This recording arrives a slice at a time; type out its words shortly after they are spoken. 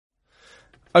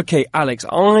Okay, Alex,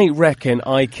 I reckon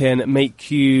I can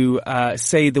make you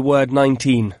say the word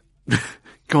 19.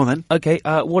 Go on then. Okay,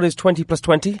 what is 20 plus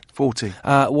 20? 40.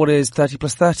 What is 30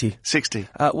 plus 30? 60.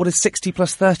 What is 60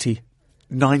 plus 30?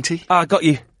 90. Got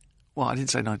you. Well, I didn't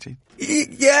say 19.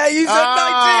 Yeah, you said 19!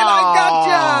 I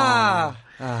gotcha!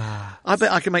 I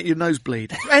bet I can make your nose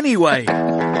bleed. Anyway.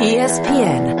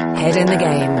 ESPN, Head in the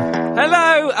Game.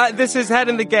 Hello, this is Head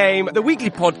in the Game, the weekly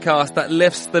podcast that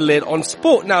lifts the lid on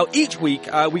sport. Now, each week,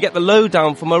 we get the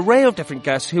lowdown from an array of different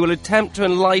guests who will attempt to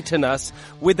enlighten us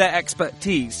with their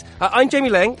expertise. I'm Jamie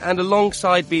Laing, and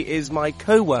alongside me is my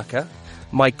co-worker,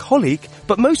 my colleague,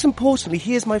 but most importantly,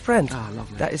 he is my friend.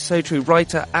 Lovely. That is so true.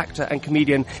 Writer, actor, and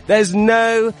comedian. There's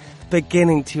no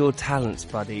beginning to your talents,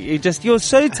 buddy. You're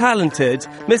so talented,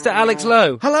 Mr. Alex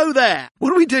Lowe. Hello there.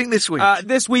 What are we doing this week?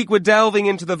 This week we're delving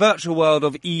into the virtual world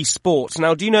of esports.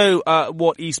 Now, do you know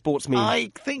what esports mean?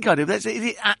 I think I do. Is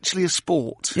it actually a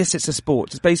sport? Yes, it's a sport.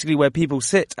 It's basically where people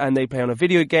sit and they play on a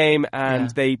video game and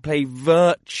they play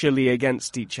virtually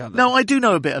against each other. No, I do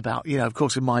know a bit about, of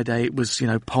course in my day it was,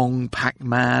 Pong,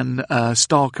 Pac-Man,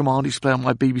 Star Command used to play on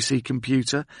my BBC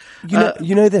computer.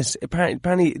 You know this.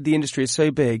 Apparently the industry is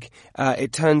so big,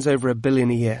 it turns over $1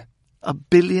 billion a year. £1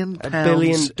 billion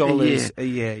 $1 billion a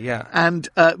year, yeah. And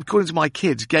according to my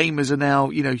kids, gamers are now,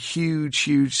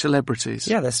 huge celebrities.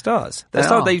 Yeah, they're stars.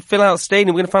 They fill out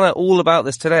stadium. We're going to find out all about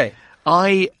this today.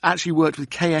 I actually worked with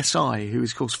KSI, who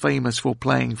is, of course, famous for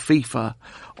playing FIFA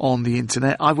on the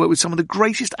internet. I've worked with some of the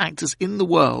greatest actors in the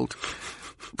world,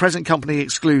 present company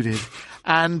excluded.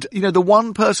 And, the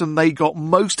one person they got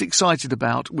most excited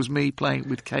about was me playing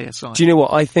with KSI. Do you know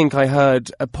what? I think I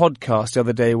heard a podcast the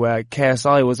other day where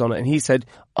KSI was on it and he said,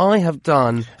 I have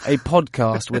done a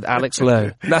podcast with Alex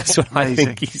Lowe. That's what I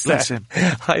think he said. Bless him.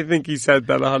 I think he said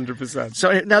that 100%.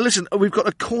 So now listen, we've got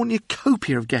a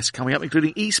cornucopia of guests coming up,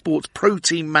 including esports pro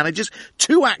team managers,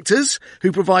 2 actors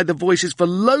who provide the voices for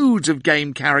loads of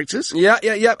game characters. Yeah.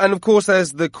 And of course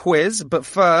there's the quiz. But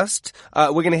first,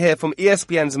 we're going to hear from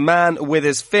ESPN's man with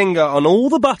his finger on all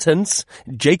the buttons,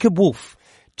 Jacob Wolf.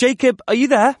 Jacob, are you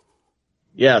there?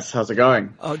 Yes, how's it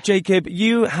going? Oh, Jacob,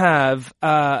 you have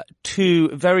 2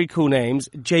 very cool names,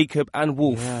 Jacob and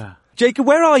Wolf. Yeah. Jacob,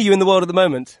 where are you in the world at the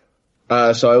moment?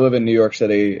 So I live in New York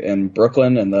City in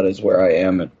Brooklyn, and that is where I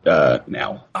am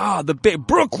now. The bit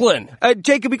Brooklyn.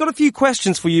 Jacob, we got a few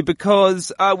questions for you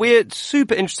because we're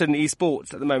super interested in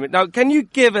esports at the moment. Now, can you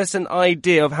give us an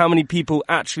idea of how many people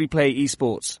actually play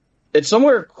esports? It's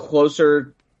somewhere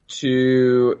closer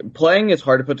to playing. It's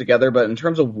hard to put together, but in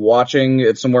terms of watching,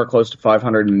 it's somewhere close to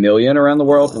 500 million around the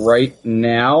world right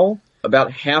now.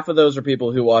 About half of those are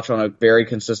people who watch on a very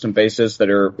consistent basis that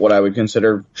are what I would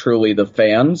consider truly the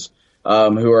fans,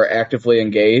 who are actively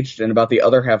engaged. And about the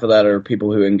other half of that are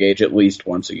people who engage at least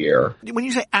once a year. When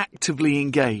you say actively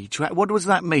engage, what does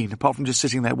that mean, apart from just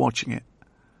sitting there watching it?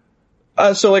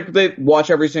 So they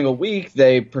watch every single week.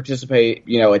 They participate,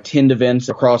 attend events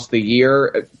across the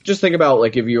year. Just think about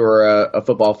if you were a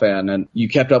football fan and you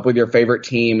kept up with your favorite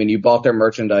team and you bought their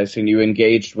merchandise and you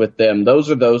engaged with them. Those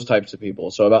are those types of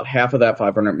people. So about half of that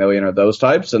 500 million are those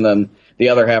types. And then the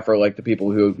other half are the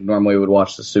people who normally would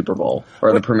watch the Super Bowl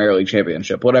or the Premier League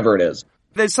Championship, whatever it is.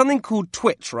 There's something called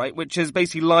Twitch, right? Which is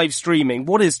basically live streaming.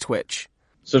 What is Twitch?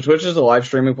 So Twitch is a live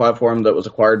streaming platform that was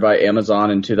acquired by Amazon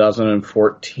in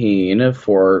 2014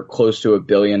 for close to $1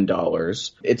 billion.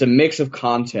 It's a mix of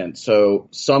content. So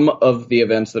some of the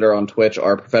events that are on Twitch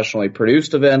are professionally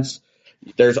produced events.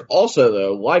 There's also,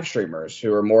 though, live streamers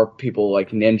who are more people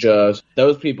like Ninja.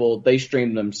 Those people, they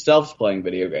stream themselves playing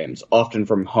video games, often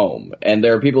from home. And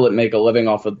there are people that make a living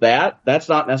off of that. That's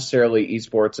not necessarily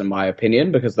esports, in my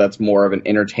opinion, because that's more of an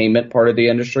entertainment part of the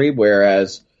industry,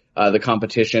 whereas the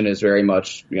competition is very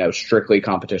much, strictly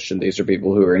competition. These are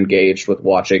people who are engaged with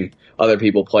watching other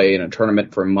people play in a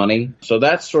tournament for money. So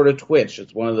that's sort of Twitch.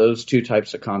 It's one of those 2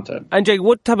 types of content. And Jake,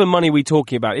 what type of money are we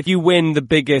talking about? If you win the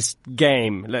biggest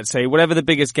game, let's say, whatever the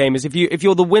biggest game is, if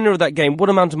you're the winner of that game, what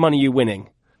amount of money are you winning?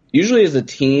 Usually as a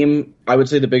team, I would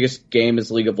say the biggest game is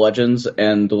League of Legends,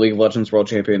 and the League of Legends World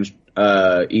Champions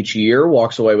each year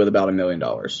walks away with about $1 million.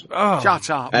 Oh. Shut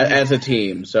up. As a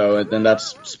team. So then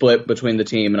that's split between the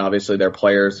team and obviously their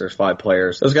players. There's 5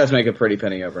 players. Those guys make a pretty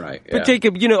penny overnight. But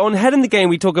Jacob, on Head in the Game,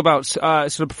 we talk about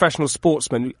sort of professional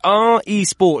sportsmen. Are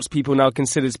esports people now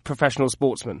considered professional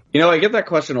sportsmen? I get that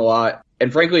question a lot.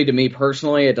 And frankly, to me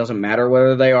personally, it doesn't matter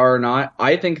whether they are or not.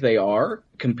 I think they are.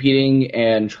 Competing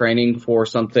and training for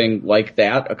something like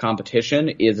that, a competition,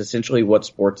 is essentially what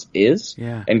sports is.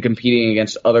 Yeah. And competing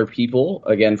against other people,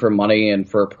 again, for money and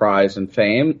for prize and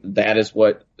fame, that is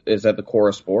what is at the core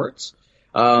of sports.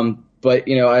 But,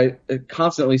 I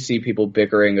constantly see people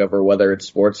bickering over whether it's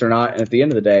sports or not. And at the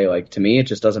end of the day, like, to me, it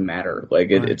just doesn't matter.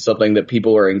 Like, it's something that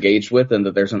people are engaged with and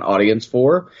that there's an audience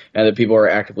for and that people are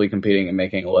actively competing and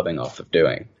making a living off of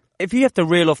doing. If you have to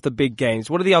reel off the big games,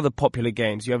 what are the other popular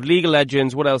games? You have League of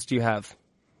Legends. What else do you have?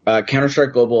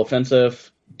 Counter-Strike Global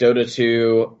Offensive, Dota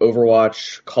 2,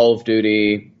 Overwatch, Call of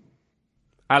Duty.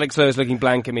 Alex Lowe is looking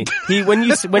blank at me. When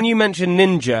you mentioned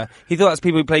ninja, he thought that's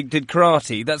people who did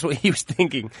karate. That's what he was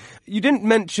thinking. You didn't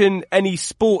mention any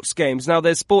sports games. Now,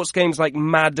 there's sports games like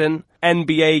Madden,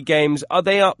 NBA games. Are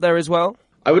they up there as well?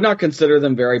 I would not consider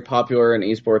them very popular in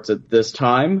esports at this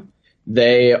time.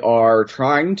 They are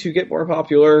trying to get more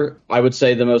popular. I would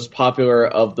say the most popular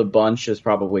of the bunch is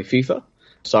probably FIFA,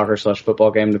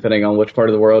 soccer/football game, depending on which part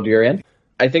of the world you're in.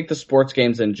 I think the sports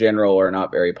games in general are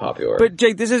not very popular. But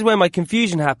Jake, this is where my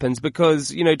confusion happens because,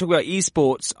 talk about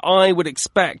esports, I would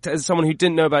expect, as someone who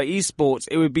didn't know about esports,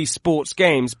 it would be sports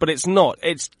games, but it's not.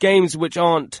 It's games which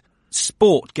aren't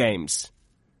sport games.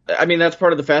 I mean, that's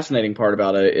part of the fascinating part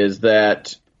about it is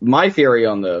that my theory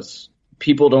on this,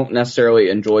 people don't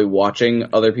necessarily enjoy watching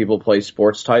other people play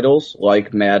sports titles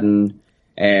like Madden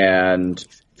and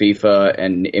FIFA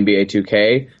and NBA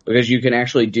 2K because you can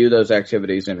actually do those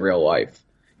activities in real life.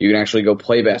 You can actually go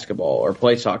play basketball or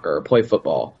play soccer or play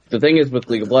football. The thing is with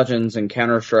League of Legends and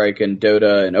Counter-Strike and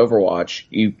Dota and Overwatch,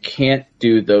 you can't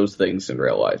do those things in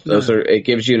real life. It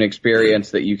gives you an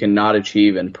experience that you cannot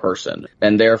achieve in person.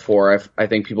 And therefore, I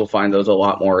think people find those a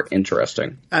lot more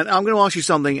interesting. And I'm going to ask you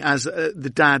something as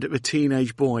the dad of a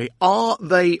teenage boy. Are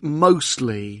they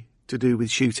mostly to do with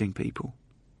shooting people?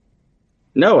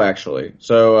 No, actually.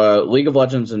 So League of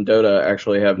Legends and Dota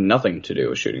actually have nothing to do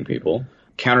with shooting people.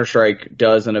 Counter-Strike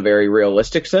does in a very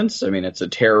realistic sense. I mean, it's a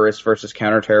terrorist versus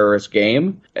counter-terrorist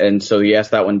game. And so, yes,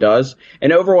 that one does.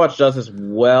 And Overwatch does as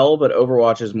well, but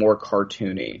Overwatch is more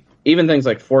cartoony. Even things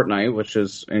like Fortnite, which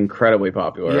is incredibly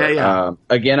popular. Yeah.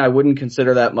 Again, I wouldn't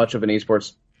consider that much of an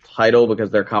esports title because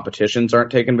their competitions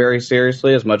aren't taken very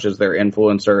seriously as much as their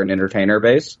influencer and entertainer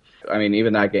base. I mean,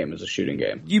 even that game is a shooting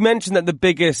game. You mentioned that the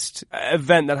biggest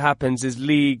event that happens is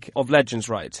League of Legends,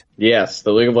 right? Yes,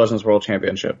 the League of Legends World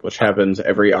Championship, which happens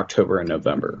every October and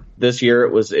November. This year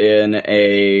it was in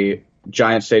a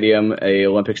giant stadium, a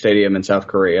Olympic stadium in South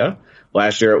Korea.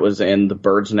 Last year it was in the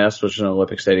Bird's Nest, which is an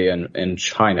Olympic stadium in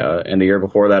China. And the year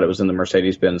before that it was in the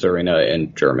Mercedes-Benz Arena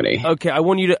in Germany. Okay, I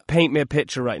want you to paint me a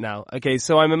picture right now. Okay,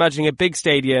 so I'm imagining a big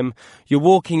stadium. You're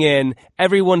walking in,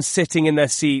 everyone's sitting in their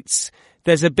seats.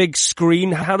 There's a big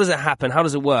screen. How does it happen? How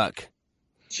does it work?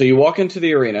 So you walk into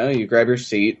the arena, you grab your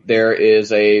seat. There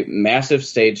is a massive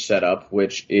stage setup,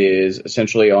 which is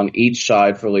essentially on each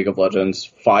side for League of Legends,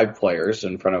 5 players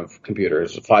in front of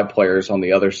computers, 5 players on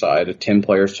the other side, 10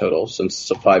 players total, since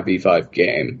it's a 5v5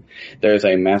 game. There's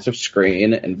a massive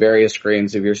screen and various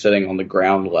screens if you're sitting on the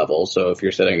ground level, so if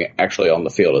you're sitting actually on the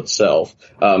field itself,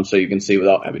 so you can see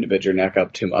without having to bend your neck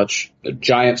up too much. A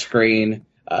giant screen.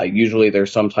 Usually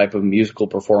there's some type of musical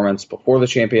performance before the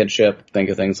championship. Think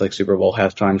of things like Super Bowl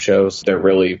halftime shows. They're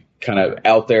really kind of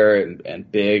out there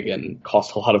and big and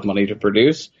cost a lot of money to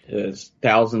produce. There's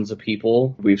thousands of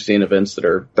people. We've seen events that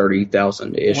are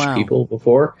 30,000-ish people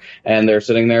before. And they're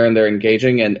sitting there and they're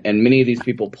engaging. And many of these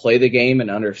people play the game and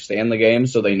understand the game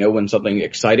so they know when something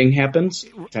exciting happens.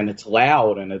 And it's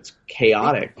loud and it's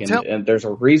chaotic. And there's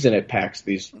a reason it packs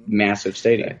these massive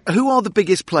stadiums. Who are the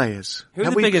biggest players? Who are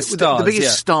the biggest stars? The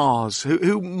biggest stars.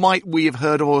 Who might we have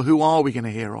heard of or who are we going to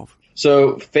hear of?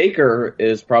 So Faker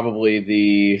is probably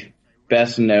the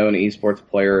best known esports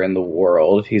player in the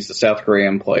world. He's a South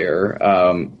Korean player,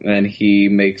 and he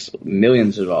makes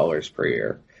millions of dollars per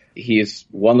year. He's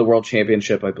won the world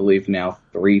championship, I believe, now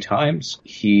 3 times.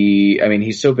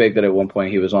 He's so big that at one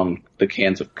point he was on the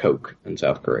cans of Coke in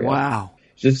South Korea. Wow.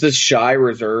 Just this shy,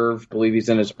 reserved, I believe he's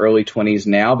in his early 20s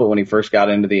now, but when he first got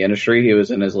into the industry, he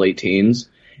was in his late teens.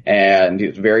 And he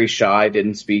was very shy,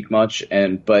 didn't speak much,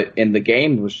 but in the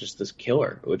game was just this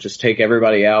killer. It would just take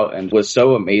everybody out and was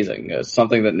so amazing. It was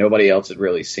something that nobody else had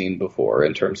really seen before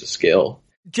in terms of skill.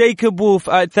 Jacob Wolf,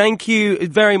 thank you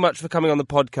very much for coming on the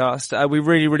podcast. We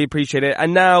really, really appreciate it.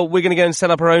 And now we're going to go and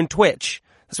set up our own Twitch.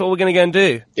 That's what we're going to go and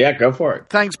do. Yeah, go for it.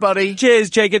 Thanks, buddy.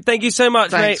 Cheers, Jacob. Thank you so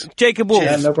much, mate. Jacob Wolf.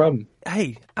 Yeah, no problem.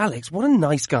 Hey, Alex, what a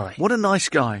nice guy. What a nice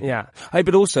guy. Yeah. Hey,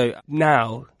 but also,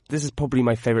 now, this is probably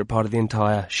my favourite part of the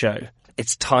entire show.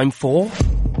 It's time for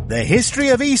the history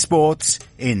of esports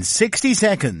in 60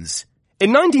 seconds. In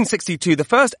 1962, the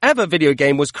first ever video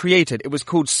game was created. It was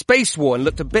called Space War and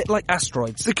looked a bit like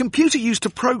asteroids. The computer used to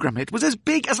program it was as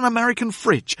big as an American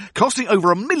fridge, costing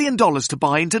over $1 million to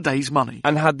buy in today's money.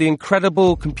 And had the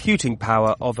incredible computing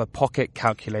power of a pocket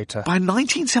calculator. By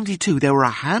 1972, there were a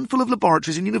handful of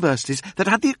laboratories and universities that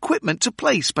had the equipment to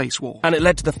play Space War. And it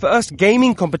led to the first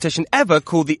gaming competition ever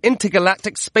called the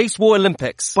Intergalactic Space War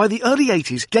Olympics. By the early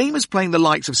 80s, gamers playing the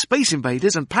likes of Space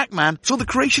Invaders and Pac-Man saw the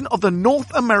creation of the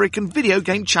North American Video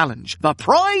Game Challenge. The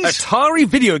prize? Atari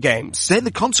video games. Then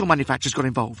the console manufacturers got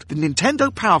involved. The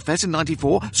Nintendo Power Fest in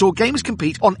 94 saw gamers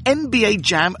compete on NBA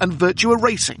Jam and Virtua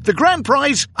Racing. The grand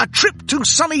prize, a trip to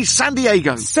sunny San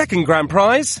Diego. Second grand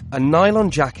prize, a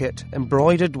nylon jacket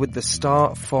embroidered with the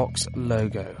Star Fox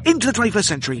logo. Into the 21st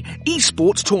century,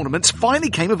 esports tournaments finally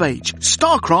came of age.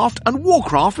 StarCraft and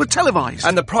Warcraft were televised.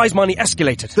 And the prize money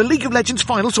escalated. The League of Legends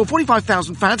final saw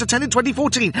 45,000 fans attend in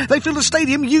 2014. They filled a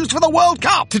stadium used for the World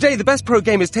Cup. Today, the best pro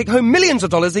gamers take home millions of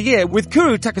dollars a year, with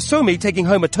Kuru Takasomi taking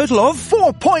home a total of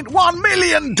 $4.1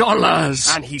 million.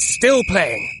 And he's still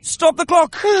playing. Stop the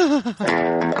clock!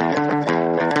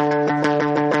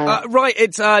 Right,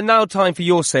 it's now time for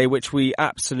your say, which we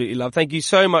absolutely love. Thank you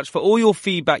so much for all your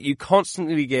feedback you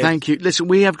constantly give. Thank you. Listen,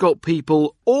 we have got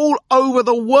people all over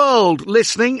the world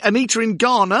listening. Anita in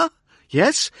Ghana.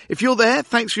 Yes, if you're there,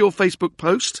 thanks for your Facebook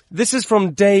post. This is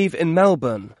from Dave in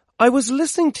Melbourne. I was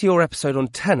listening to your episode on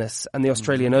tennis and the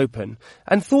Australian Open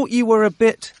and thought you were a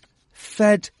bit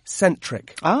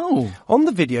Fed-centric. Oh. On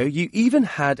the video, you even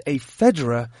had a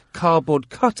Federer cardboard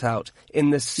cutout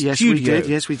in the studio.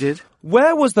 Yes, we did.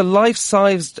 Where was the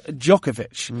life-sized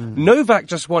Djokovic? Novak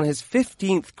just won his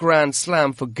 15th Grand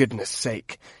Slam, for goodness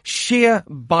sake. Sheer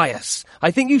bias.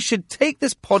 I think you should take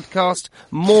this podcast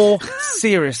more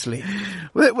seriously.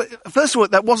 First of all,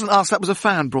 that wasn't us, that was a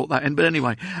fan brought that in, but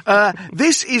anyway.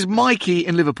 This is Mikey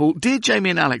in Liverpool. Dear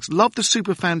Jamie and Alex, love the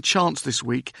superfan chants this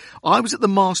week. I was at the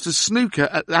Masters snooker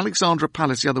at Alexandra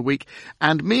Palace the other week,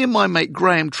 and me and my mate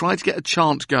Graham tried to get a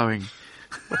chant going.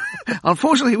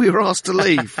 Unfortunately, we were asked to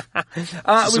leave.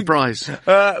 Surprise.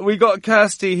 We got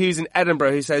Kirsty, who's in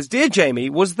Edinburgh, who says, Dear Jamie,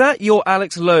 was that your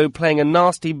Alex Lowe playing a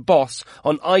nasty boss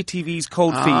on ITV's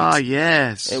Cold Feet? Ah,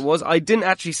 yes. It was. I didn't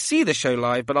actually see the show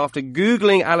live, but after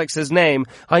Googling Alex's name,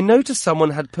 I noticed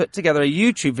someone had put together a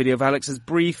YouTube video of Alex's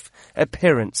brief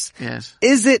appearance. Yes.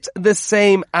 Is it the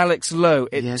same Alex Lowe?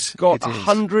 Yes, got it is.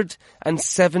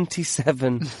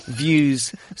 177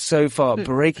 views so far.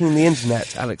 Breaking the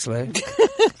internet, Alex Lowe.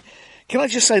 Can I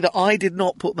just say that I did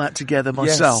not put that together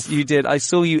myself? Yes, you did. I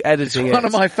saw you editing it. One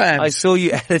of my fans. I saw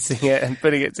you editing it and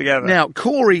putting it together. Now,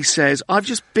 Corey says, I've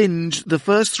just binged the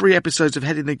first 3 episodes of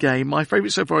Head in the Game. My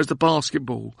favourite so far is the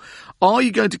basketball. Are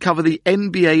you going to cover the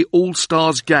NBA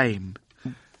All-Stars game?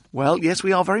 Well, yes,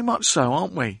 we are very much so,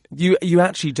 aren't we? You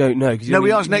actually don't know. No,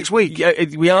 we are next week.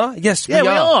 We are? Yes, we yeah, are. we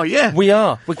are, yeah. We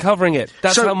are. We're covering it.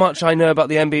 That's how much I know about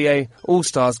the NBA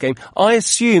All-Stars game. I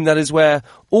assume that is where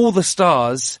all the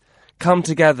stars come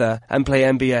together and play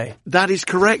NBA. That is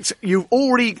correct. You've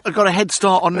already got a head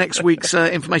start on next week's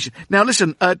information. Now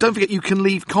listen, don't forget you can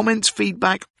leave comments,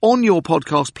 feedback on your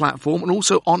podcast platform and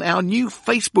also on our new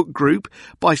Facebook group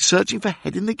by searching for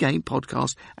Head in the Game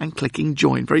podcast and clicking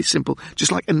join. Very simple,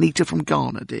 just like Anita from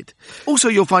Ghana did. Also,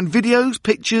 you'll find videos,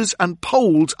 pictures and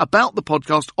polls about the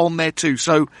podcast on there too.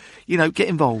 So, get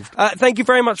involved. Thank you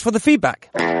very much for the feedback.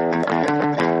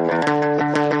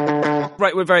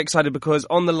 Right, we're very excited because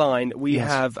on the line we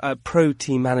have a pro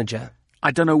team manager. I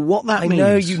don't know what that means. I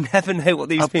know you never know what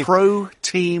these mean. Pro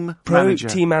team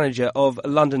manager of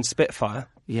London Spitfire.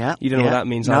 Yeah. You don't know what that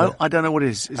means, No, I don't know what it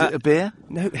is. Is it a beer?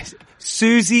 No, it's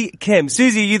Susie Kim.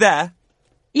 Susie, are you there?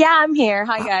 Yeah, I'm here.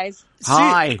 Hi, guys.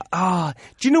 Hi.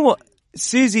 Do you know what?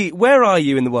 Susie, where are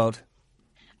you in the world?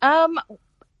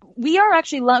 We are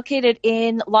actually located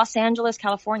in Los Angeles,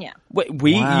 California. Wait,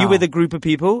 you with a group of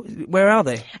people? Where are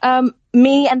they?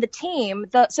 Me and the team.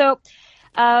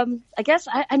 I guess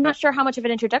I'm not sure how much of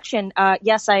an introduction.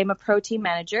 Yes, I am a pro team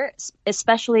manager,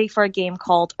 especially for a game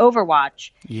called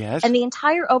Overwatch. Yes. And the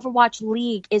entire Overwatch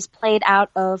League is played out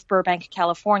of Burbank,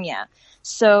 California.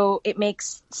 So it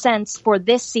makes sense for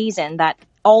this season that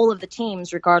all of the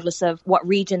teams, regardless of what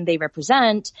region they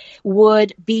represent,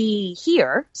 would be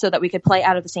here so that we could play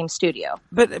out of the same studio.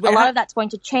 But a lot of that's going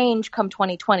to change come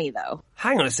 2020, though.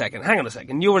 Hang on a second.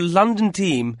 You're a London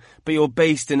team, but you're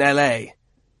based in LA.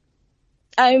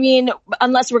 I mean,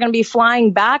 unless we're going to be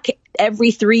flying back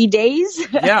every 3 days.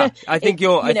 Yeah, I think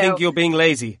you're being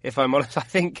lazy, if I'm honest. I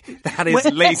think that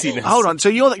is laziness. Hold on, so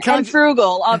you're the kind of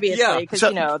frugal, obviously, because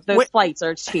those flights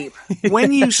are cheap.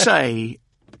 When you say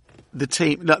the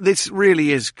team, this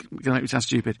really is going to make me sound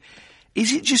stupid.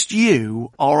 Is it just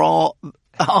you, or are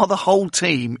are the whole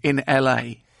team in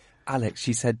LA? Alex,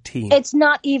 she said team. It's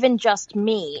not even just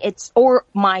me. Or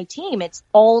my team. It's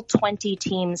all 20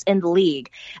 teams in the league.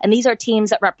 And these are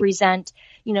teams that represent,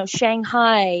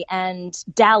 Shanghai and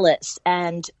Dallas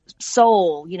and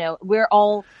Seoul. We're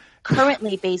all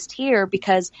currently based here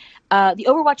because the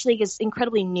Overwatch League is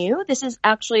incredibly new. This is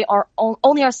actually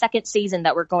only our second season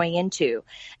that we're going into.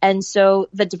 And so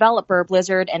the developer,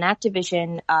 Blizzard and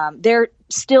Activision, they're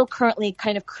still currently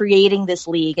kind of creating this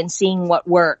league and seeing what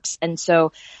works. And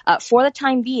so for the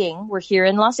time being, we're here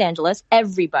in Los Angeles.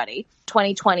 Everybody,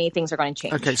 2020, things are going to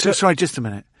change. Okay, so sorry, just a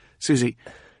minute. Susie,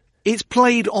 it's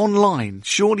played online.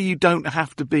 Surely you don't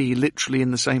have to be literally in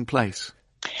the same place.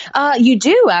 You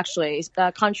do actually,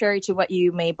 contrary to what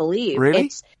you may believe.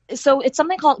 Really? It's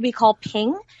something we call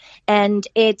ping, and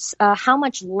it's how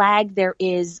much lag there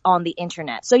is on the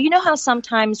internet. So you know how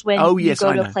sometimes when you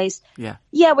go to a place,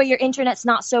 where your internet's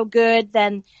not so good,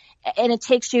 and it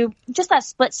takes you just that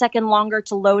split second longer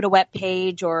to load a web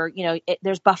page, or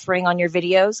there's buffering on your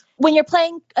videos. When you're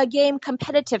playing a game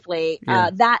competitively,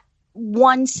 that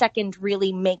 1 second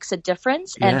really makes a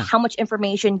difference, and how much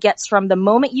information gets from the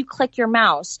moment you click your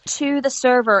mouse to the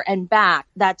server and back,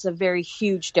 that's a very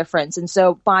huge difference. And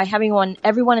so by having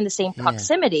everyone in the same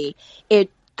proximity,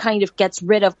 it kind of gets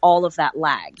rid of all of that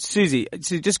lag. Susie,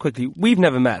 just quickly, we've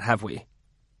never met, have we?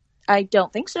 I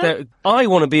don't think so. I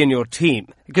want to be in your team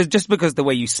because the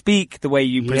way you speak, the way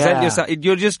you present yourself,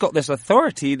 you've just got this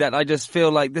authority that I just feel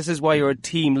like this is why you're a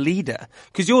team leader,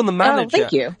 because you're the manager. Oh,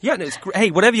 thank you. Yeah, no, it's great.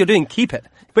 Hey, whatever you're doing, keep it.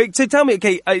 But so tell me,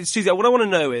 okay, Susie, what I want to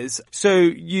know is, so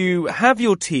you have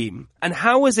your team, and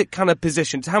how is it kind of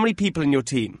positioned? How many people in your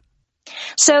team?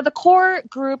 So the core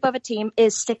group of a team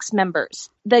is 6 members.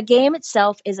 The game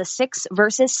itself is a 6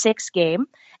 versus 6 game,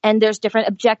 and there's different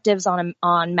objectives on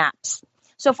maps.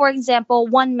 So, for example,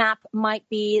 one map might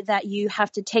be that you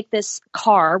have to take this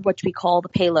car, which we call the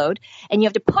payload, and you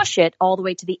have to push it all the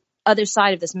way to the other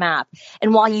side of this map.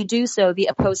 And while you do so,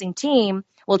 the opposing team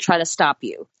will try to stop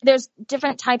you. There's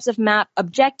different types of map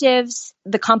objectives.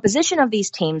 The composition of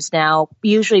these teams now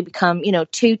usually become,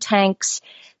 2 tanks,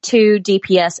 2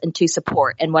 DPS, and 2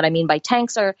 support. And what I mean by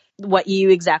tanks are what you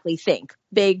exactly think.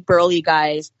 Big, burly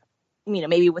guys,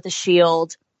 maybe with a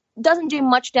shield. Doesn't do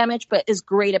much damage, but is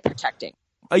great at protecting.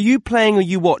 Are you playing or are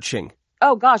you watching?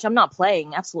 Oh, gosh, I'm not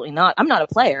playing. Absolutely not. I'm not a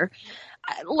player.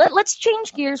 Let's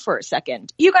change gears for a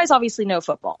second. You guys obviously know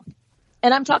football.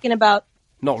 And I'm talking about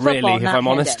Not football, really, if not I'm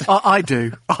honest. I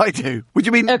do. Would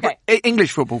you mean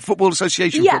English football, Football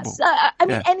Association football? Yes, I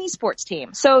mean any sports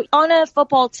team. So on a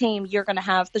football team, you're going to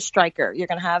have the striker, you're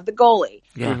going to have the goalie,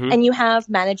 and you have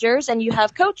managers and you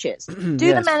have coaches. Do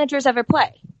the managers ever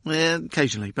play? Yeah,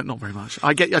 occasionally, but not very much.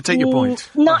 I take your point.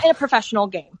 Not in a professional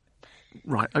game.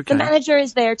 Right, okay. The manager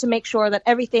is there to make sure that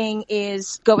everything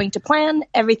is going to plan,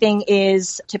 everything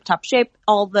is tip-top shape,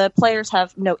 all the players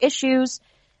have no issues,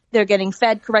 they're getting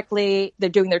fed correctly, they're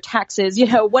doing their taxes,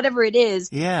 whatever it is,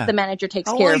 the manager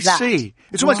takes care of that. I see.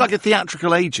 It's almost like a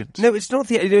theatrical agent. No, it's not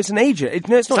it's an agent. It's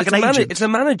not. It's like an agent. It's a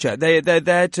manager. They're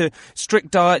there to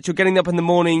strict diet. You're getting up in the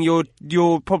morning.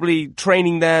 You're probably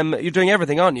training them. You're doing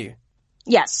everything, aren't you?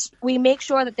 Yes, we make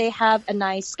sure that they have a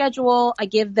nice schedule. I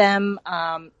give them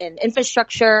an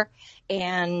infrastructure,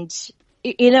 and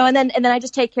and then I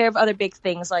just take care of other big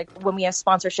things like when we have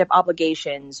sponsorship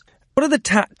obligations. What are the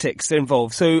tactics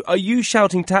involved? So, are you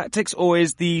shouting tactics, or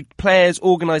is the players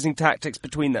organising tactics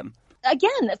between them?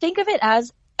 Again, think of it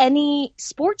as any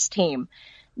sports team.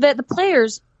 The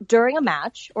players during a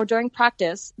match or during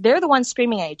practice, they're the ones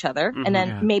screaming at each other, and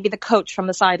then maybe the coach from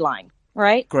the sideline,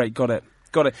 right? Great, got it.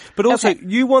 But also,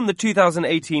 you won the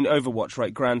 2018 Overwatch,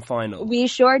 right, Grand Final. We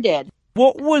sure did.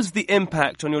 What was the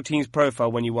impact on your team's profile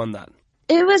when you won that?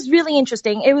 It was really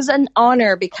interesting. It was an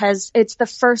honor because it's the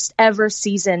first ever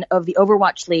season of the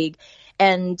Overwatch League.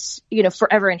 And,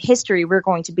 forever in history, we're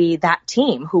going to be that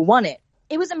team who won it.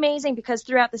 It was amazing because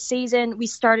throughout the season, we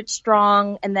started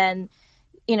strong. And then,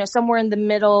 somewhere in the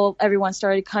middle, everyone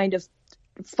started kind of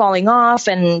falling off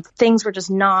and things were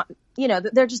just not,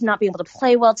 they're just not being able to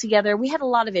play well together. We had a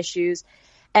lot of issues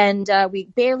and we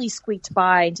barely squeaked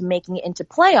by into making it into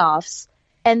playoffs.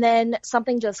 And then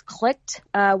something just clicked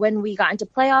when we got into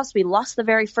playoffs. We lost the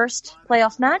very first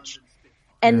playoff match.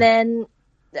 And then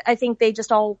I think they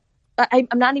just all, I'm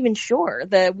not even sure.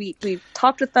 We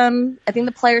talked with them. I think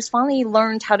the players finally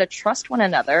learned how to trust one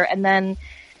another. And then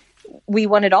we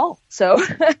won it all. So,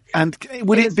 and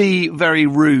would it be very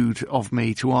rude of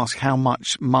me to ask how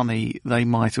much money they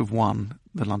might have won,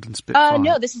 the London Spitfire?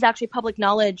 No, this is actually public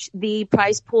knowledge. The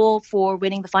prize pool for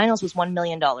winning the finals was $1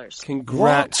 million.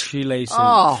 Congratulations.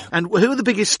 Oh, and who are the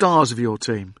biggest stars of your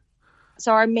team?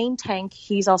 So our main tank,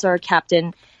 he's also our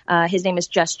captain. His name is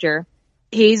Gesture.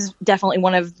 He's definitely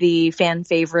one of the fan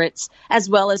favorites, as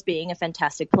well as being a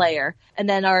fantastic player. And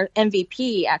then our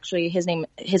MVP, actually,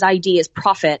 his ID is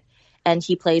Prophet, and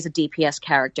he plays a DPS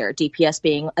character, DPS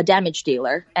being a damage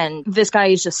dealer. And this guy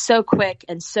is just so quick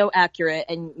and so accurate,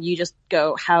 and you just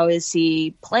go, how is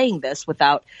he playing this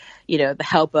without, the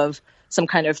help of some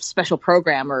kind of special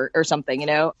program or something,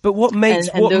 But what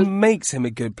makes him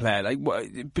a good player?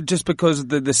 Just because of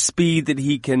the speed that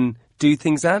he can do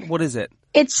things at? What is it?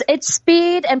 It's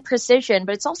speed and precision,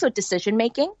 but it's also decision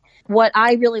making. What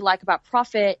I really like about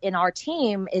Prophet in our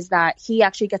team is that he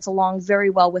actually gets along very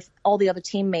well with all the other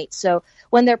teammates. So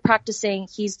when they're practicing,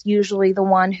 he's usually the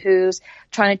one who's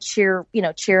trying to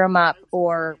cheer him up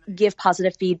or give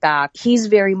positive feedback. He's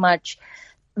very much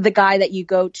the guy that you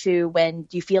go to when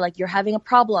you feel like you're having a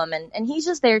problem, and he's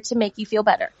just there to make you feel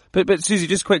better. But Susie,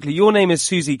 just quickly, your name is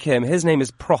Susie Kim, his name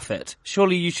is Prophet.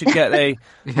 Surely you should get a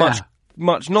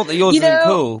much, not that yours isn't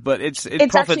cool, but it's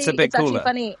Prophet's a bit cooler. Actually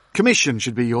funny. Commission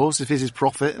should be yours if his is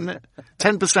Prophet, isn't it?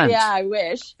 10%. Yeah, I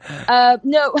wish.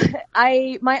 No,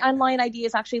 my online ID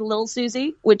is actually Lil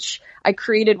Susie, which I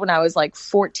created when I was like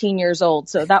 14 years old.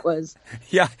 So that was.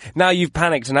 Yeah, now you've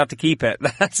panicked and have to keep it.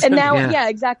 Yeah,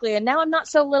 exactly. And now I'm not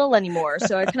so little anymore.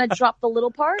 So I kind of dropped the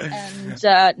little part, and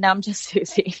now I'm just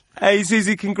Susie. Hey,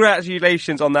 Susie,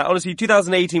 congratulations on that. Honestly,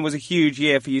 2018 was a huge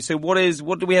year for you. So what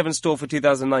do we have in store for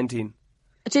 2019?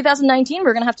 2019,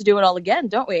 we're going to have to do it all again,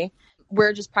 don't we?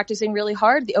 We're just practicing really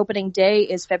hard. The opening day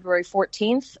is February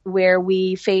 14th, where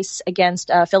we face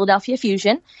against Philadelphia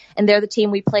Fusion, and they're the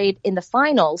team we played in the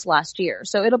finals last year.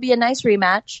 So it'll be a nice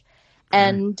rematch.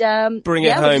 And bring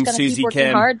it home, Susie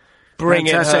Kim. Hard. Bring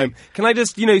it home. Can I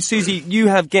just, Susie, you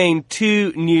have gained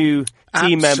 2 new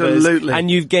team members,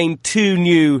 and you've gained 2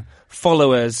 new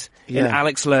followers in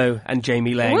Alex Lowe and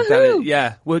Jamie Laing.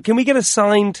 Well, can we get a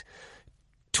signed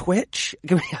Twitch?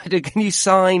 Can you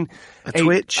sign a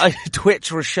Twitch? A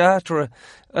Twitch or a shirt or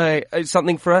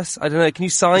something for us? I don't know. Can you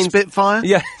sign Spitfire?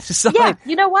 Yeah, sign. Yeah.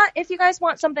 You know what? If you guys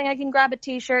want something, I can grab a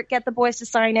T-shirt, get the boys to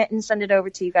sign it, and send it over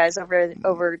to you guys over the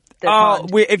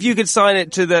pond. If you could sign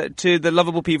it to the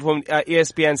lovable people from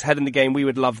ESPN's Head in the Game, we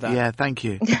would love that. Yeah, thank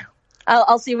you.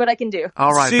 I'll see what I can do.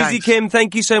 All right, Susie thanks. Kim,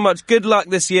 thank you so much. Good luck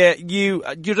this year.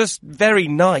 You're just very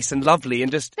nice and lovely,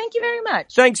 and just thank you very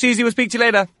much. Thanks, Susie. We'll speak to you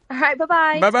later. All right,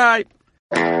 bye-bye. Bye-bye.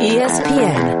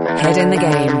 ESPN, Head in the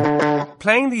Game.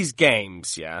 Playing these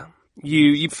games,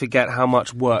 you forget how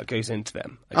much work goes into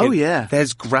them. Okay? Oh, yeah.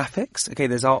 There's graphics,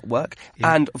 there's artwork,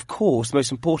 and of course,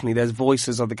 most importantly, there's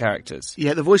voices of the characters.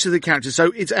 Yeah, the voices of the characters.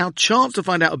 So it's our chance to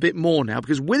find out a bit more now,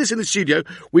 because with us in the studio,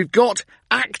 we've got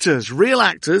actors, real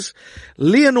actors,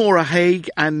 Leonora Haig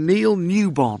and Neil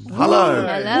Newbon. Hello.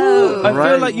 Hello. I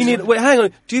feel like you need... Wait, hang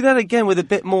on. Do that again with a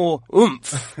bit more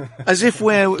oomph. As if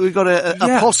we've got a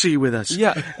posse with us.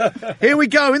 Yeah. Here we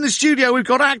go. In the studio, we've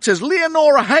got actors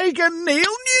Leonora Haig and Neil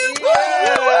Newbon.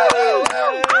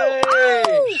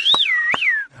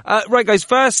 Right, guys,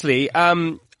 firstly,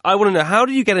 I want to know, how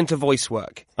do you get into voice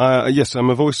work? Yes, I'm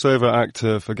a voiceover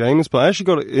actor for games, but I actually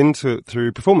got into it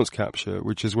through performance capture,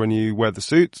 which is when you wear the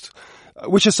suits,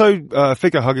 which are so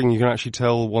figure-hugging you can actually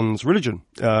tell one's religion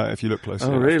if you look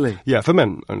closely. Oh, really? Yeah, for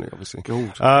men only, obviously.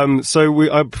 Good.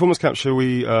 So performance capture,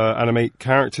 we animate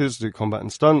characters, do combat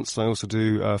and stunts. I also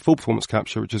do full performance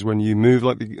capture, which is when you move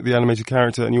like the animated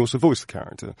character and you also voice the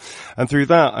character. And through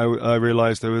that, I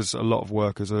realized there was a lot of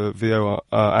work as a VO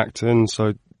actor, and so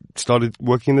I started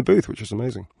working in the booth, which was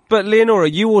amazing. But Leonora,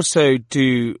 you also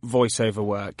do voiceover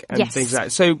work and things like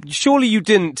that. So surely you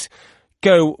didn't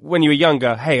go when you were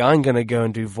younger, hey, I'm going to go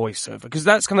and do voiceover, because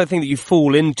that's kind of thing that you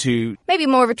fall into. Maybe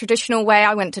more of a traditional way.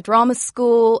 I went to drama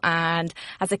school, and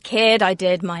as a kid I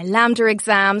did my Lambda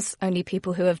exams. Only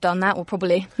people who have done that will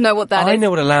probably know what that is. I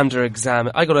know what a Lambda exam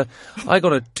is. I got a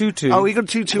 2-2. Oh, you got a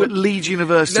 2-2 at Leeds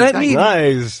University.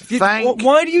 Nice.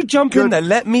 Why do you jump in there?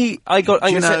 I got a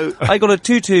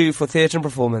 2-2 for theatre and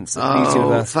performance at Leeds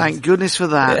University. Thank goodness for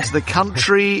that. The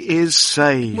country is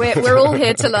saved. We're all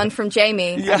here to learn from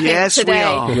Jamie. Yes, today. we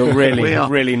are. You're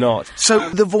really not. So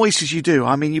the voices you do,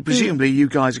 I mean, presumably you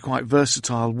guys are quite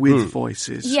versatile with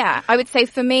voices. Yeah, I would say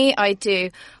for me, I do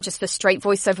just for straight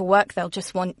voiceover work. They'll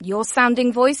just want your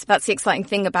sounding voice. That's the exciting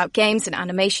thing about games and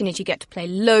animation, is you get to play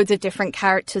loads of different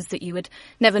characters that you would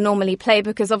never normally play,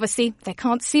 because obviously they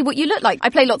can't see what you look like. I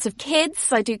play lots of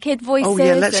kids. I do kid voices. Oh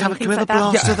yeah, let's have a clever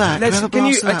blast of that.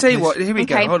 I tell you what, here we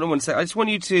go. Okay. Hold on one second. I just want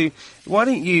you to, why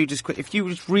don't you just if you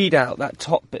just read out that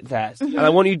top bit there, and I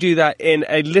want you to do that in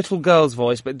a little girl's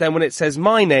voice, but then when it says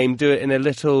my name, do it in a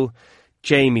little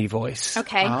Jamie voice.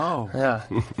 Okay. Oh. Yeah.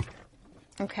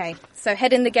 Okay. So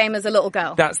Head in the Game as a little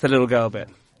girl. That's the little girl bit.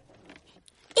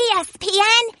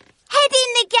 ESPN, Head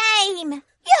in the Game.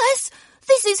 Yes,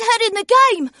 this is Head in the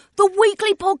Game, the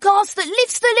weekly podcast that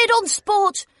lifts the lid on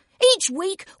sport. Each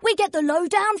week, we get the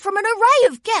lowdown from an array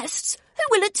of guests who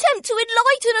will attempt to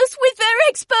enlighten us with their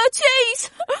expertise.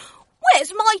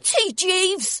 Where's my tea,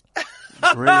 Jeeves?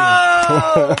 Brilliant.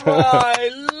 Oh my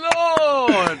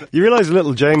lord! You realise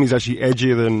little Jamie's actually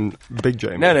edgier than Big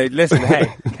Jamie. No, listen,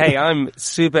 hey, I'm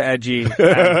super edgy,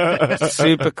 and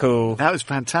super cool. That was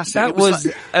fantastic. That It was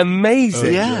like,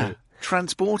 amazing. yeah.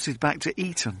 Transported back to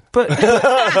Eton. But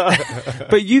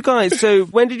you guys, so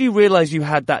when did you realise you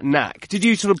had that knack? Did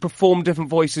you sort of perform different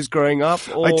voices growing up?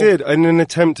 Or? I did, in an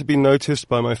attempt to be noticed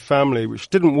by my family, which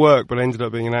didn't work, but I ended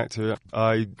up being an actor.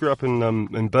 I grew up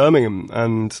in Birmingham,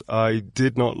 and I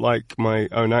did not like my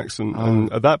own accent.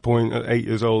 And at that point, at 8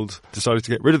 years old, decided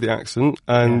to get rid of the accent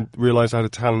and realised I had a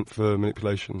talent for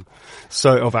manipulation.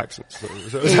 Of accents. So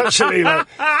it was actually like,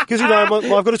 because,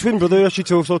 I've got a twin brother who actually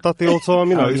talks like that the whole time,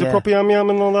 he's a proper yam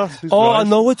and all that. He's nice. I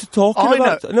know what you're talking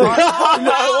about. No,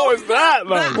 what was that,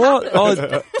 man? What?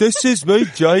 Oh, this is me,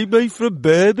 Jamie from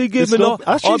Birmingham, and I'm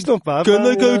not bad,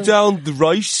 gonna go down the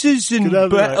races and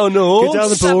bet on a Get down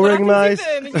horse. the boring, mate.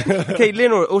 Okay,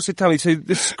 Leonora, also tell me, so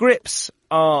the scripts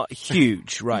are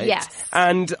huge, right? Yes.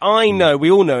 And we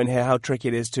all know in here how tricky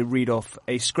it is to read off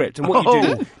a script. And what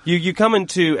you do, you come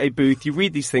into a booth, you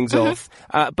read these things off,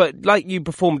 but like you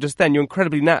performed just then, you're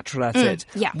incredibly natural at it.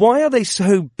 Yeah. Why are they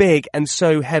so big and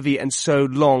so heavy and so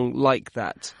long like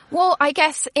that? Well, I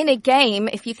guess in a game,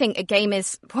 if you think a game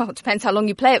is, well, it depends how long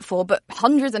you play it for, but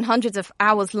hundreds and hundreds of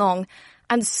hours long,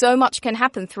 and so much can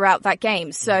happen throughout that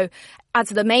game. So as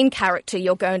the main character,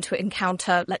 you're going to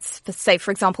encounter, let's say,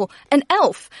 for example, an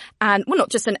elf. And, well, not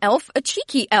just an elf, a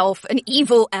cheeky elf, an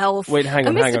evil elf, Wait, hang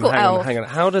on.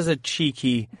 How does a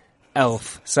cheeky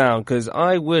elf sound? Because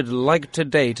I would like to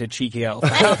date a cheeky elf.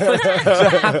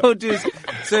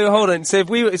 So hold on. So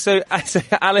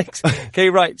Alex, okay,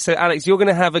 right. So Alex, you're going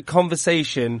to have a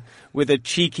conversation with a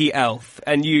cheeky elf,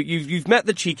 and you've met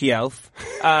the cheeky elf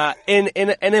in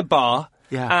a bar.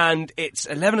 Yeah. And it's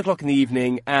 11 o'clock in the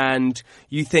evening, and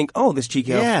you think, oh, this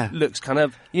cheeky elf looks kind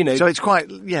of, So it's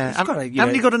quite,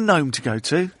 haven't you got a gnome to go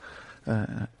to?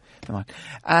 Never mind.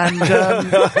 And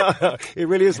it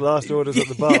really is last orders at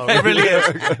the bar. it really is.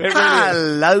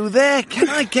 Hello there. Can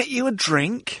I get you a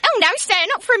drink? Oh, no, sir,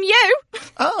 not from you.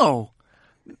 Oh.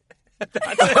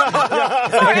 Sorry,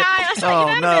 that's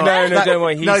Oh, no. No, don't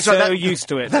worry. He's used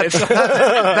to it.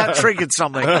 That triggered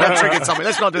something.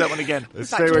 Let's not do that one again. Let's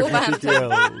stay away from cheeky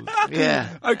elves.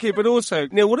 Yeah. Okay, but also,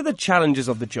 Neil, what are the challenges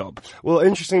of the job? Well,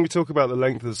 interesting we talk about the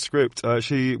length of the script.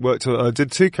 She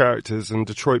did 2 characters in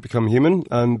Detroit Become Human,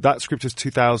 and that script is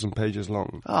 2,000 pages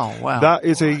long. Oh, wow. That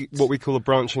is what we call a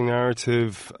branching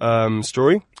narrative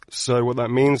story. So what that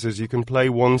means is you can play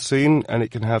one scene and it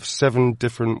can have 7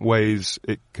 different ways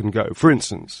it can go. For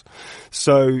instance,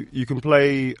 so you can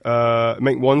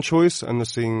make one choice and the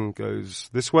scene goes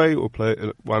this way, or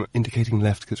I'm indicating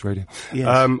left because it's radio.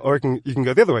 Yes. Or you can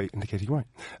go the other way, indicating right.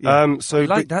 Yeah. I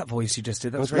like that voice you just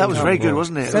did. That was very good,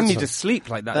 wasn't it? Send me to sleep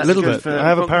like that. A little bit. I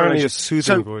have apparently a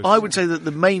soothing voice. I would say that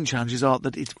the main challenges are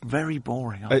that it's very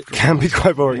boring. It can be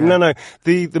quite boring. Yeah. No.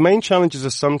 The main challenges are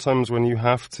sometimes when you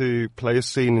have to play a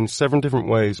scene in 7 different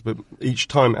ways, but each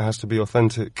time it has to be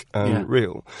authentic and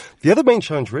real. The other main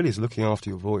challenge really is looking after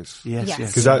your voice. Yes.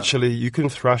 Because actually you can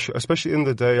thrash, especially in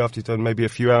the day after you've done maybe a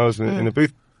few hours in a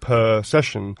booth per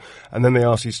session, and then they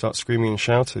ask you to start screaming and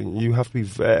shouting. You have to be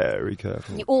very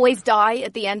careful. You always die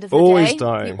at the end of the day.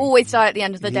 You always die at the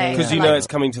end of the day. Because you know it's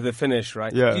coming to the finish,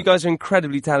 right? Yeah. You guys are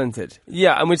incredibly talented.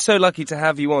 Yeah, and we're so lucky to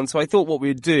have you on. So I thought what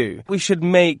we'd do, we should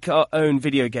make our own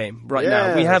video game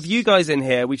now. We have you guys in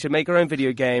here. We should make our own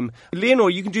video game. Leonore,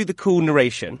 you can do the cool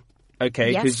narration.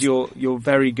 Okay, because you're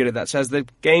very good at that. So as the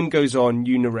game goes on,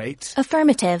 you narrate.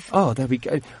 Affirmative. Oh, there we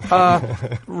go.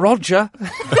 Roger.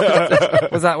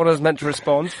 Was that what I was meant to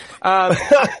respond?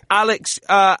 Alex,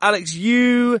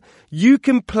 you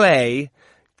can play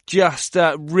just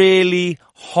a really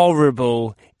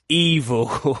horrible,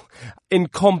 evil,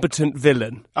 incompetent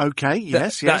villain. Okay,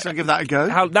 yes, I'll give that a go.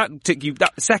 How that took you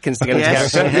seconds to get into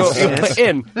Yes,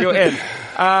 character. You're in.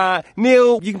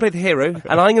 Neil, you can play the hero,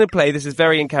 and I'm going to play, this is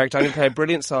very in character, I'm going to play a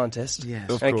brilliant scientist. Yes.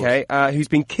 Okay, who's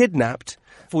been kidnapped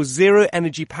for zero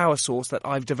energy power source that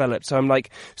I've developed. So I'm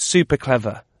like super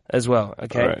clever as well.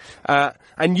 Okay. Right.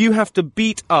 And you have to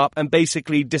beat up and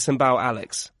basically disembowel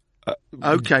Alex.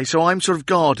 Okay, so I'm sort of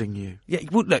guarding you. Yeah,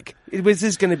 well, look, this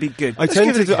is going to be good. I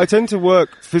tend to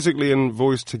work physically and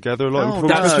voice together a lot.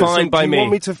 That's fine by me. Do you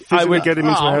want me to physically get him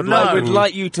into a headlock? No, I would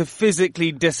like you to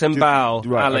physically disembowel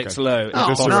Alex Lowe.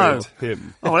 Oh, no.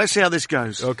 Him. Oh, well, let's see how this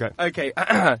goes. Okay. Okay.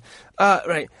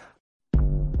 Right.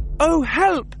 Oh,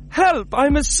 help! Help!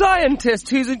 I'm a scientist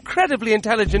who's incredibly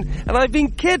intelligent, and I've been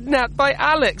kidnapped by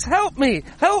Alex. Help me!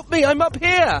 Help me! I'm up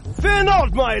here! Fear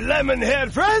not, my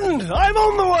lemon-haired friend! I'm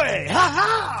on the way!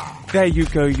 Ha-ha! There you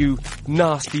go, you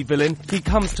nasty villain. He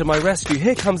comes to my rescue.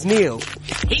 Here comes Neil.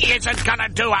 He isn't gonna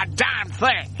do a damn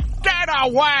thing! Get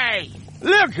away!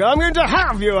 Look, I'm going to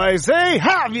have you, I say!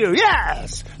 Have you,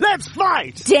 yes! Let's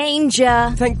fight!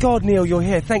 Danger! Thank God, Neil, you're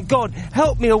here. Thank God.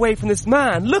 Help me away from this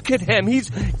man. Look at him.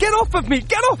 Get off of me!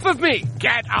 Get off of me!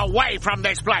 Get away from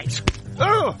this place!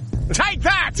 Oh! Take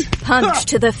that! Punch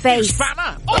to the face.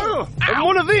 Spammer! Oh! And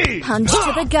one of these! Punch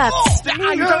to the guts.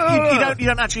 You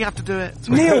don't actually have to do it.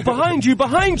 Neil, behind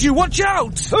you! Watch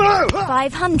out!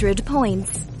 500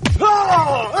 points.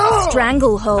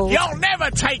 Stranglehold. You'll never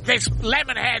take this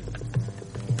lemonhead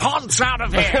ponce out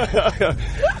of here!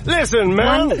 Listen,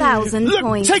 man! 1,000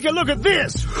 points. Take a look at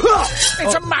this!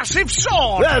 It's a massive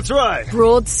sword! That's right!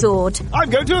 Broadsword.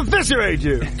 I'm going to eviscerate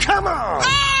you! Come on!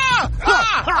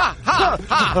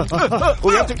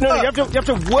 Well, you have to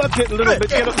work it a little bit,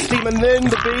 get up the steam, and then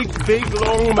the big,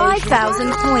 long motion.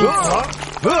 5,000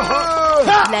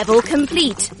 points. Level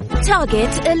complete.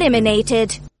 Target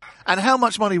eliminated. And how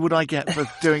much money would I get for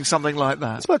doing something like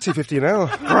that? It's about $2.50 an hour.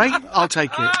 Great, I'll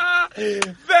take it.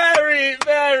 Very,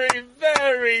 very,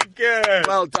 very good!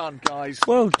 Well done, guys.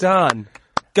 Well done.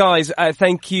 Guys,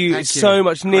 thank you so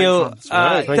much, Great Neil. fun.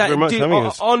 Thank you very much for having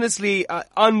us. Honestly,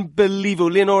 unbelievable.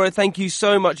 Leonora, thank you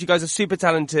so much. You guys are super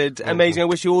talented, amazing. I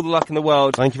wish you all the luck in the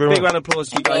world. Thank you very much. Big round of applause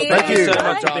to you guys. Thank Thank you you. so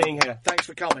much for being here. Thanks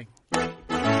for coming.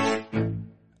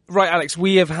 Right, Alex,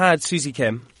 we have had Susie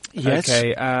Kim. Yes.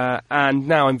 Okay, and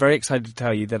now I'm very excited to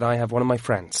tell you that I have one of my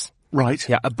friends. Right.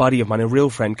 Yeah, a buddy of mine, a real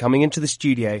friend, coming into the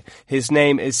studio. His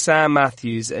name is Sam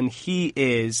Matthews, and he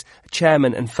is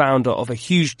chairman and founder of a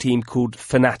huge team called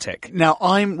Fnatic. Now,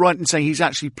 I'm right in saying he's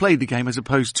actually played the game as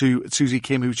opposed to Susie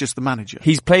Kim, who's just the manager.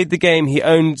 He's played the game, he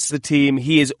owns the team,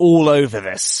 he is all over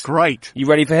this. Great. You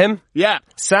ready for him? Yeah.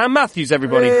 Sam Matthews,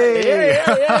 everybody.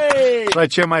 Should I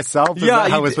cheer myself? Is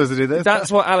that how we're supposed to do this? That's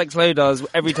what Alex Lowe does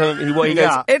every time he goes,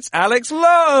 Yeah. it's Alex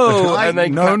Lowe! I'm And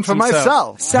then known claps for himself.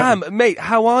 myself. Sam, mate,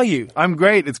 how are you? I'm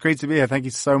great. It's great to be here. Thank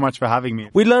you so much for having me.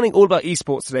 We're learning all about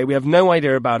esports today. We have no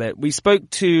idea about it. We spoke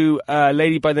to a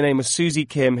lady by the name of Susie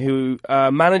Kim, who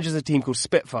manages a team called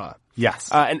Spitfire. Yes.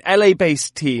 An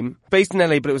LA-based team, based in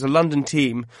LA, but it was a London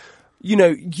team. You know,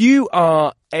 you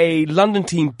are a London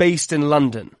team based in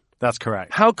London. That's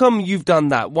correct. How come you've done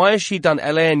that? Why has she done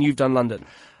LA and you've done London?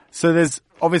 So there's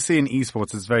obviously in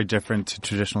esports, it's very different to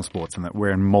traditional sports in that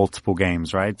we're in multiple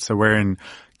games, right? So we're in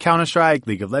Counter-Strike,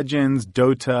 League of Legends,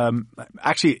 Dota,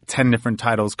 actually 10 different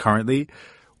titles currently.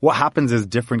 What happens is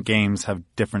different games have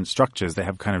different structures. They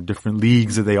have kind of different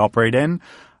leagues that they operate in.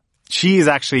 She is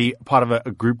actually part of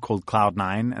a group called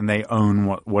Cloud9, and they own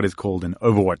what is called an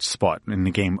Overwatch spot in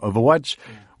the game Overwatch,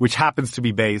 which happens to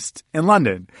be based in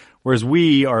London. Whereas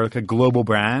we are like a global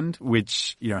brand,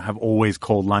 which, you know, have always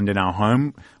called London our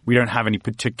home. We don't have any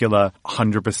particular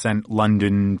 100%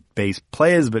 London-based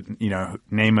players, but, you know,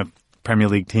 name a Premier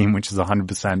League team which is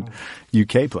 100%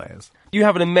 UK players. You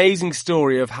have an amazing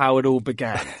story of how it all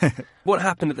began. What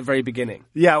happened at the very beginning?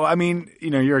 Yeah, well, I mean, you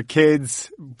know, you're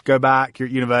kids, go back, you're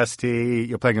at university,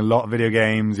 you're playing a lot of video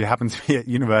games. You happen to be at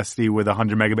university with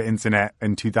 100 megabit internet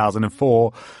in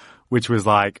 2004, which was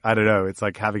like, I don't know, it's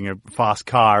like having a fast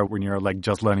car when you're like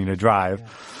just learning to drive. Yeah.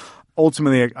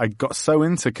 Ultimately, I got so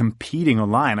into competing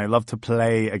online. I love to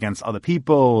play against other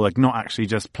people, like not actually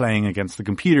just playing against the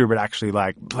computer, but actually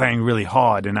like playing really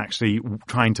hard and actually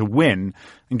trying to win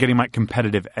and getting my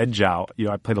competitive edge out. You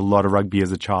know, I played a lot of rugby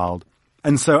as a child.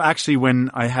 And so actually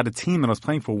when I had a team that I was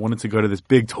playing for wanted to go to this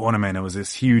big tournament, it was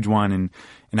this huge one in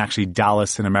actually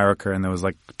Dallas in America, and there was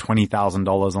like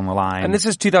 $20,000 on the line. And this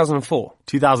is 2004?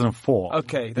 2004.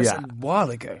 Okay, that's a while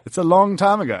ago. It's a long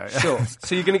time ago. Sure.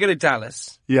 So you're going to go to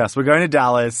Dallas? Yes, we're going to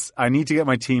Dallas. I need to get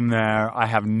my team there. I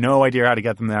have no idea how to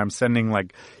get them there. I'm sending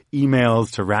like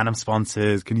emails to random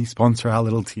sponsors. Can you sponsor our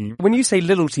little team? When you say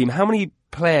little team, how many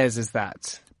players is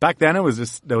that? Back then there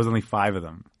was only 5 of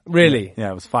them. Really?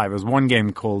 Yeah, it was 5. It was one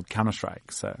game called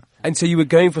Counter-Strike, so. And so you were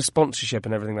going for sponsorship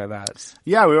and everything like that?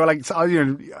 Yeah, we were like, you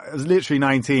know, I was literally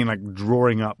 19, like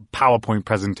drawing up PowerPoint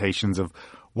presentations of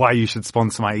why you should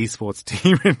sponsor my esports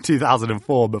team in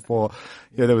 2004 before,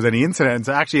 you know, there was any internet. And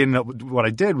so actually ended up, what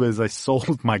I did was I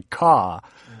sold my car.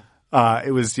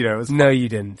 It was, you know, it was No, you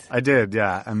didn't. I did,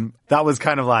 yeah. And that was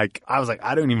kind of like, I was like,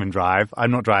 I don't even drive.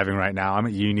 I'm not driving right now. I'm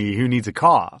at uni. Who needs a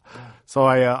car? So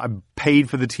I paid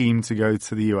for the team to go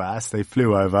to the US. They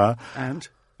flew over. And?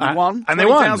 won? And they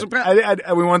won. £20,000?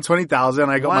 And we won 20,000.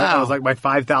 I got I was like my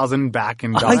 5,000 back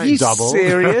in double. Are you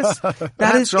serious?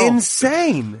 That is off.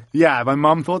 insane. Yeah, my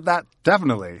mum thought that,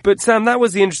 definitely. But Sam, that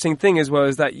was the interesting thing as well,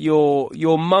 is that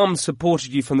your mum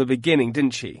supported you from the beginning,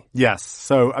 didn't she? Yes.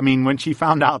 So, I mean, when she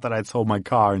found out that I'd sold my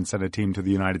car and sent a team to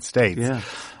the United States,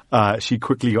 she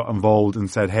quickly got involved and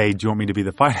said, hey, do you want me to be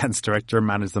the finance director and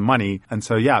manage the money? And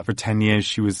so, yeah, for 10 years,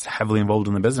 she was heavily involved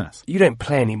in the business. You don't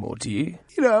play anymore, do you?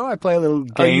 You know, I play a little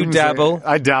games. Oh, you dabble?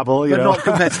 I dabble, you But know. not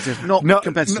competitive. Not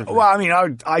competitive. Well, I mean,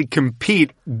 I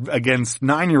compete against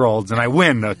 9-year-olds and I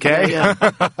win, okay?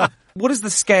 Yeah. What is the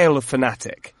scale of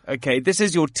Fnatic? Okay, this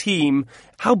is your team.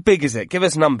 How big is it? Give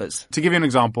us numbers. To give you an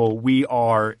example, we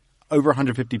are over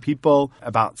 150 people,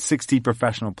 about 60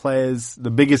 professional players. The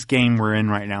biggest game we're in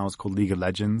right now is called League of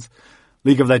Legends.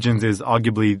 League of Legends is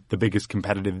arguably the biggest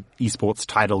competitive esports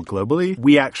title globally.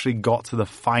 We actually got to the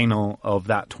final of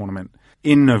that tournament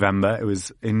in November. It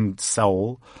was in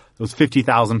Seoul. There was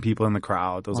 50,000 people in the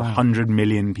crowd. There was 100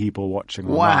 million people watching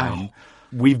online.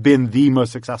 We've been the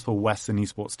most successful Western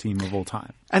esports team of all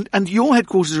time. And your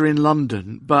headquarters are in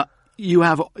London, but you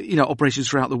have, operations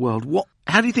throughout the world.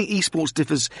 How do you think esports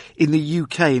differs in the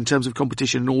UK in terms of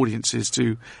competition and audiences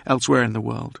to elsewhere in the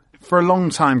world? For a long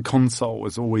time, console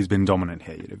has always been dominant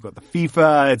here. You've got the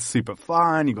FIFA, it's super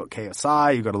fun. You've got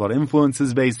KSI, you've got a lot of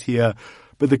influencers based here.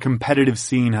 But the competitive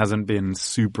scene hasn't been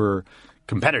super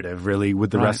competitive, really,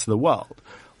 with the rest of the world.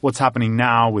 What's happening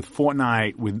now with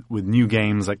Fortnite, with new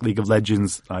games like League of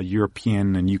Legends,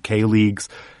 European and UK leagues,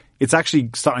 it's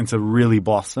actually starting to really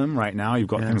blossom right now. You've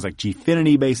got things like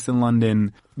Gfinity based in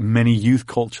London, many youth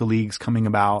culture leagues coming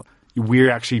about. We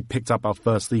actually picked up our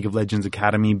first League of Legends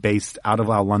Academy based out of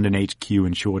our London HQ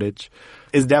in Shoreditch.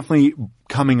 It's definitely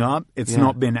coming up. It's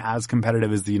not been as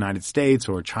competitive as the United States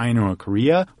or China or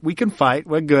Korea. We can fight.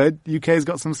 We're good. UK's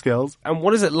got some skills. And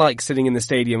what is it like sitting in the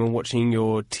stadium and watching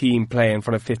your team play in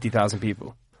front of 50,000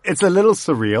 people? It's a little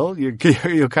surreal.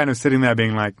 You're kind of sitting there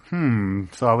being like,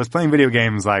 so I was playing video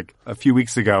games like a few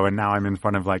weeks ago and now I'm in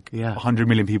front of like 100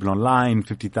 million people online,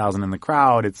 50,000 in the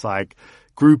crowd. It's like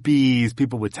groupies,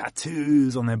 people with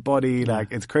tattoos on their body. Like,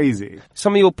 it's crazy.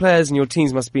 Some of your players and your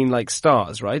teams must have been like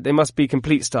stars, right? They must be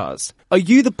complete stars. Are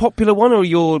you the popular one or are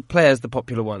your players the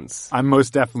popular ones? I'm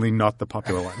most definitely not the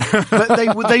popular one. But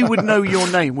they would know your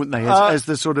name, wouldn't they, as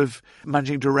the sort of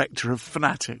managing director of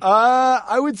Fnatic?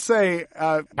 I would say,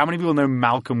 how many people know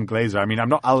Malcolm Glazer? I mean, I'm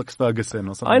not Alex Ferguson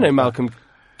or something. I know like Malcolm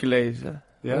Glazer.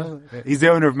 Yeah, he's the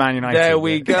owner of Man United. There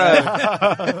we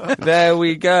go. There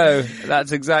we go.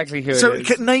 That's exactly who it is.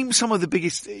 So name some of the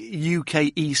biggest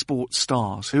UK esports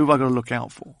stars. Who have I got to look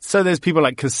out for? So there's people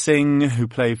like Kasing who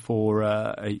play for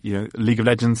League of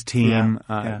Legends team.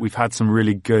 We've had some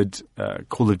really good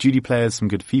Call of Duty players, some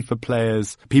good FIFA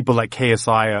players. People like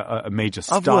KSI are major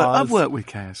stars. I've worked with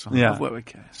KSI. Yeah. I've worked with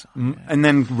KSI. And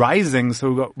then Rising, so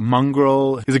we've got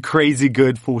Mongrel. He's a crazy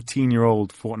good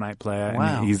 14-year-old Fortnite player.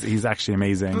 Wow. And he's actually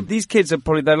amazing. These kids are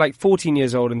they're like 14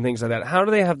 years old and things like that. How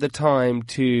do they have the time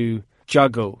to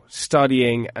juggle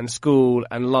studying and school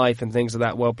and life and things like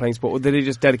that while playing sport? Or do they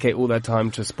just dedicate all their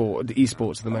time to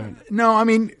esports at the moment? No, I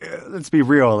mean, let's be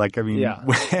real. Like, I mean,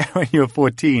 when you're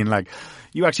 14, like,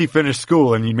 you actually finish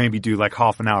school and you maybe do like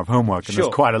half an hour of homework and there's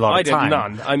quite a lot of time. I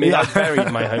did none. I mean, I buried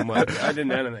my homework. I didn't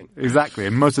do anything. Exactly.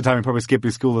 And most of the time you probably skip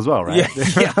your school as well, right?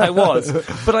 Yeah, I was.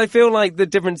 But I feel like the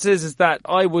difference is that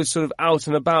I was sort of out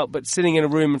and about, but sitting in a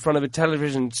room in front of a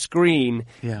television screen,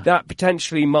 that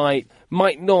potentially might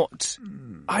not,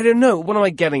 I don't know. What am I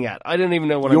getting at? I don't even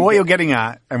know what you're getting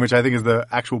at, and which I think is the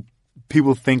actual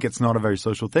people think it's not a very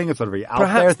social thing. It's not a very out there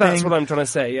thing. Perhaps that's what I'm trying to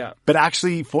say, yeah. But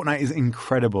actually, Fortnite is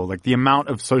incredible. Like, the amount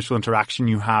of social interaction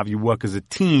you have, you work as a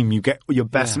team, you get your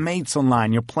best mates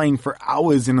online, you're playing for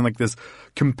hours in like this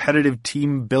competitive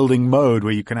team building mode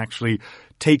where you can actually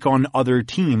take on other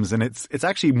teams. And it's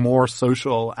actually more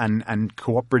social and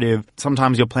cooperative.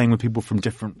 Sometimes you're playing with people from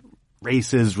different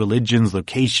races, religions,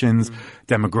 locations,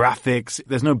 demographics.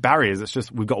 There's no barriers. It's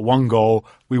just, we've got one goal.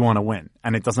 We want to win.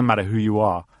 And it doesn't matter who you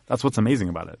are. That's what's amazing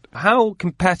about it. How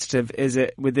competitive is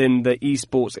it within the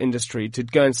esports industry to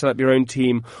go and set up your own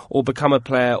team or become a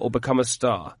player or become a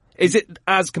star? Is it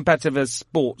as competitive as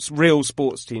real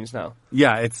sports teams now?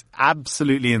 Yeah, it's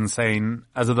absolutely insane.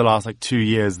 As of the last 2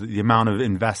 years, the amount of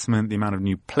investment, the amount of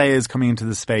new players coming into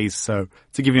the space. So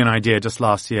to give you an idea, just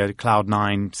last year,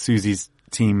 Cloud9, Susie's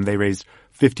team, they raised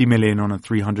 50 million on a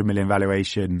 300 million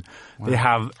valuation. Wow. They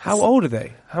have... How old are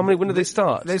they? When did they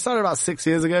start? They started about 7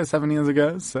 years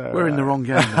ago. So we're in the wrong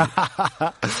game.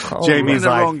 Jamie's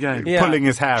pulling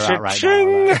his hair out right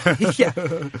now. Yeah.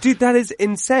 Dude, that is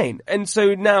insane. And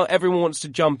so now everyone wants to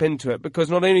jump into it because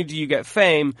not only do you get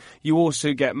fame, you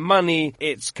also get money.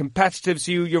 It's competitive,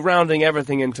 so you're rounding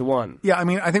everything into one. Yeah, I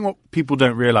mean, I think what people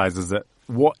don't realize is that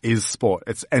what is sport?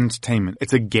 It's entertainment.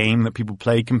 It's a game that people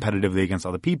play competitively against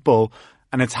other people,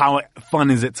 and it's how fun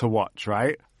is it to watch,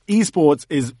 right? Esports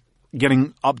is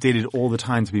getting updated all the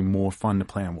time to be more fun to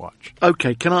play and watch.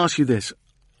 Okay, can I ask you this?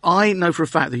 I know for a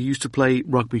fact that you used to play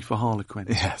rugby for Harlequins.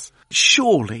 Yes.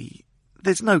 Surely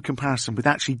there's no comparison with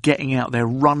actually getting out there,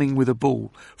 running with a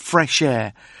ball, fresh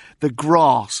air, the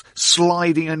grass,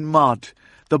 sliding in mud,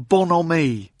 the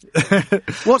bonhomie.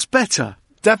 What's better?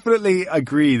 Definitely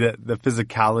agree that the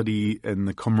physicality and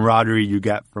the camaraderie you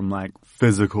get from like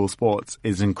physical sports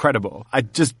is incredible. I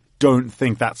just don't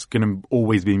think that's going to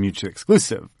always be mutually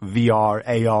exclusive.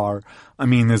 VR, AR. I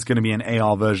mean, there's going to be an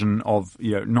AR version of,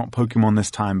 not Pokemon this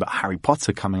time, but Harry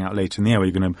Potter coming out later in the year where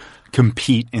you're going to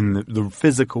compete in the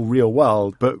physical real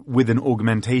world, but with an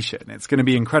augmentation. It's going to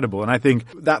be incredible. And I think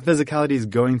that physicality is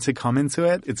going to come into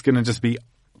it. It's going to just be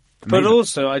amazing. But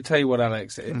also, I tell you what,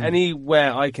 Alex,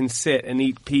 anywhere I can sit and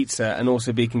eat pizza and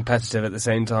also be competitive at the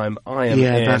same time, I am in.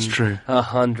 Yeah, that's true.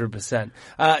 100%.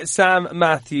 Sam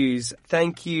Matthews,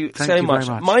 thank you so very much.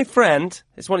 much. My friend,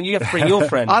 it's one you have to bring your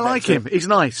friend. I like him. He's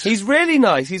nice. He's really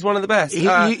nice. He's one of the best.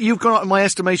 You've gone up in my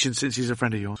estimation since he's a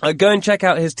friend of yours. Go and check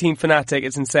out his Team Fnatic.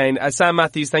 It's insane. Sam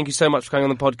Matthews, thank you so much for coming on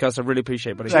the podcast. I really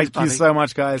appreciate it, buddy. Thank you so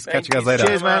much, guys. Catch you guys later.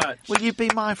 Cheers, man. Will you be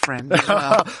my friend as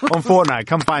well? On Fortnite,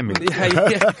 come find me.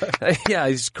 Yeah,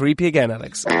 he's creepy again,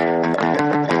 Alex.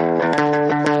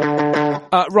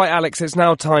 Right, Alex, it's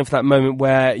now time for that moment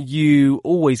where you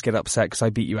always get upset because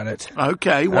I beat you at it.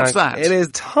 Okay, what's that? It is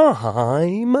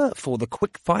time for the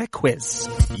quickfire quiz.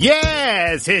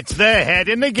 Yes, it's the Head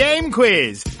in the Game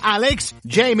quiz. Alex,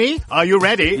 Jamie, are you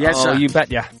ready? Yes, sir. You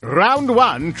bet ya. Round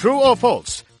 1, true or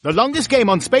false? The longest game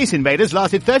on Space Invaders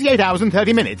lasted 38 hours and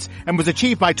 30 minutes and was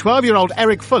achieved by 12-year-old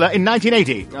Eric Fuller in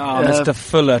 1980. Mr.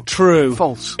 Fuller, true.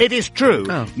 False. It is true.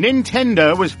 Oh.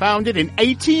 Nintendo was founded in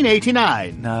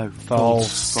 1889. No,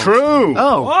 false. True.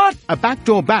 Oh. What? A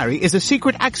backdoor Barry is a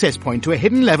secret access point to a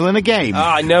hidden level in a game.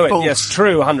 I know it. False. Yes,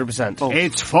 true, 100%. False.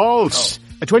 It's false.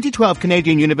 A 2012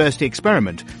 Canadian university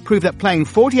experiment proved that playing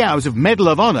 40 hours of Medal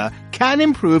of Honor can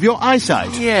improve your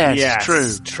eyesight.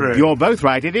 Yes, true. You're both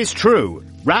right, it is true.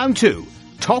 Round 2,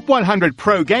 Top 100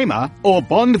 Pro Gamer or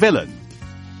Bond Villain?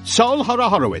 Sol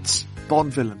Horowitz.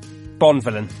 Bond villain. Bond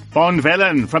villain. Bond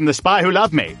Villain from The Spy Who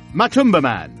Loved Me. Matumba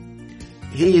Man.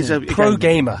 He is a pro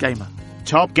gamer.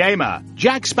 Top Gamer.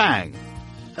 Jack Spang.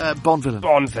 Bond villain.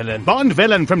 Bond villain. Bond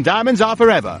Villain from Diamonds Are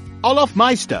Forever. Olaf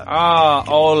Meister.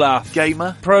 Olaf.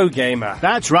 Gamer. Pro gamer.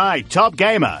 That's right, Top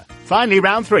Gamer. Finally,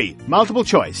 round 3, multiple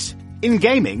choice. In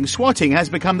gaming, swatting has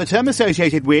become the term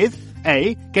associated with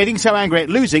A. Getting so angry at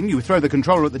losing you throw the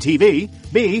controller at the TV.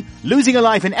 B. Losing a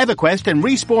life in EverQuest and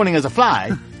respawning as a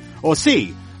fly. Or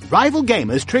C. Rival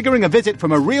gamers triggering a visit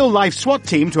from a real-life SWAT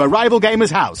team to a rival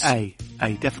gamer's house. A,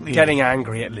 definitely. Getting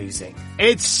angry at losing.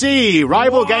 It's C.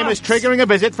 Rival gamers triggering a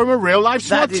visit from a real-life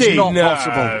SWAT That team. is not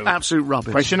possible. Absolute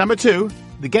rubbish. Question number 2.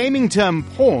 The gaming term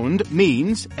pawned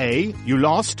means A. You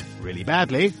lost really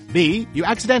badly. B. You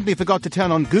accidentally forgot to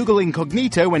turn on Google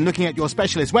Incognito when looking at your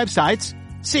specialist websites.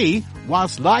 C.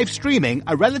 Whilst live streaming,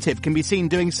 a relative can be seen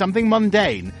doing something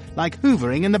mundane, like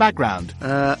hoovering in the background.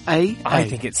 A. I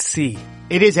think it's C.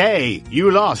 It is A.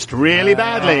 You lost really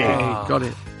badly. Got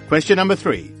it. Question number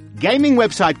 3. Gaming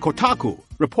website Kotaku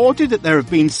reported that there have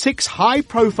been 6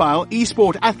 high-profile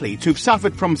esport athletes who've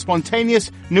suffered from spontaneous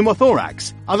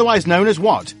pneumothorax, otherwise known as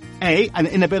what? A. An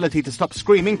inability to stop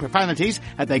screaming profanities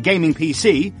at their gaming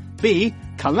PC. B.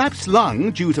 Collapsed lung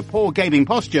due to poor gaming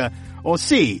posture. Or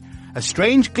C. A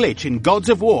strange glitch in Gods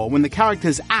of War when the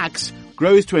character's axe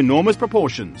grows to enormous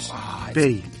proportions.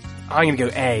 B. I'm going to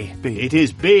go A. B. It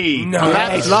is B. No.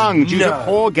 Collapsed lung due to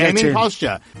poor gaming Get in.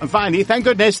 posture. And finally, thank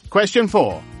goodness, question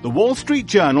 4. The Wall Street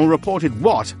Journal reported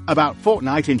what about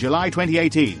Fortnite in July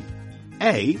 2018?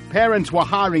 A. Parents were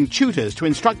hiring tutors to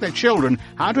instruct their children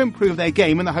how to improve their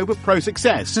game in the hope of pro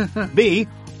success. B.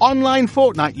 Online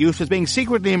Fortnite use was being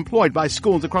secretly employed by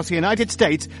schools across the United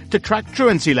States to track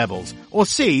truancy levels. Or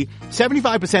C.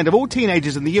 75% of all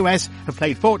teenagers in the US have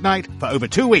played Fortnite for over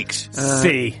 2 weeks.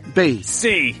 C. B.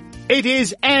 C. It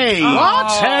is A.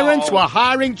 What? Parents were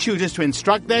hiring tutors to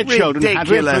instruct their children how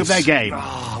to improve their game.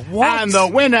 What? And the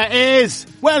winner is,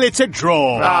 well, it's a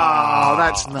draw. Oh,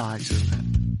 that's nice, isn't it?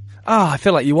 I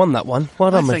feel like you won that one.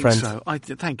 Well done, my friend. I think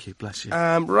so. Thank you, bless you.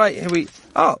 Right, here we...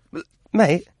 Oh,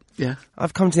 mate. Yeah?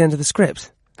 I've come to the end of the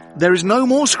script. There is no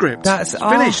more script. That's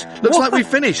finished. Looks what? like we've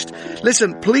finished.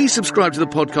 Listen, please subscribe to the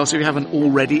podcast if you haven't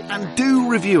already, and do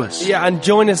review us. Yeah, and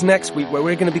join us next week where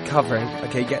we're going to be covering,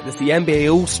 okay, get this, the NBA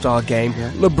All-Star Game,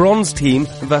 LeBron's team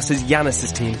versus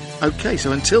Giannis's team. Okay,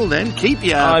 so until then, keep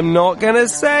your... I'm not going to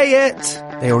say it.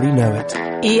 They already know it.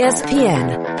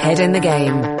 ESPN, Head in the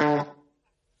Game.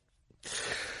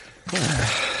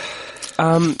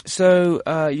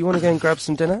 You want to go and grab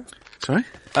some dinner? Sorry?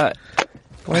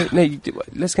 Wait, no,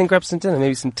 let's go and grab some dinner.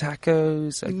 Maybe some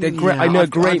tacos. They're great. I know a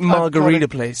great margarita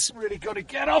place. Really got to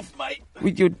get off, mate.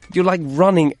 You're like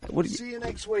running. See you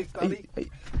next week, buddy.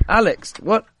 Alex,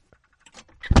 what?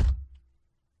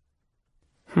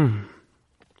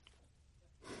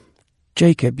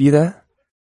 Jacob, you there?